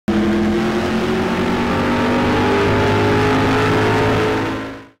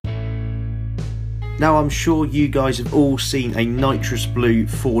Now I'm sure you guys have all seen a Nitrous Blue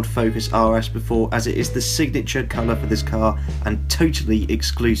Ford Focus RS before, as it is the signature colour for this car and totally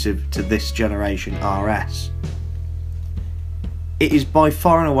exclusive to this generation RS. It is by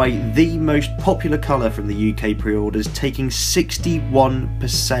far and away the most popular colour from the UK pre-orders, taking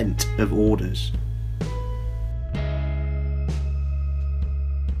 61% of orders.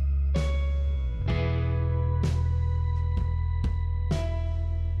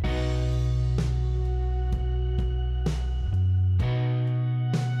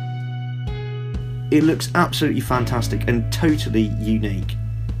 It looks absolutely fantastic and totally unique.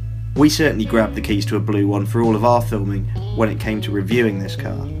 We certainly grabbed the keys to a blue one for all of our filming when it came to reviewing this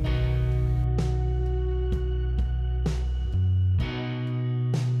car.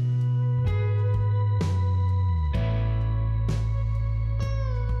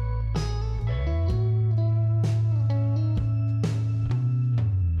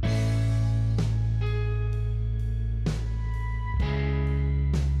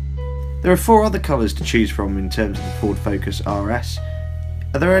 There are 4 other colours to choose from in terms of the Ford Focus RS.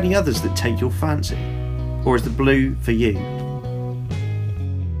 Are there any others that take your fancy? Or is the blue for you?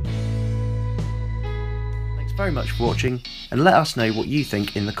 Thanks very much for watching, and let us know what you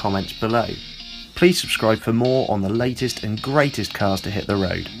think in the comments below. Please subscribe for more on the latest and greatest cars to hit the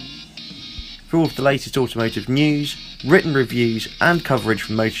road. For all of the latest automotive news, written reviews and coverage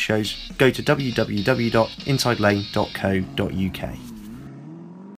from motor shows, go to www.insidelane.co.uk.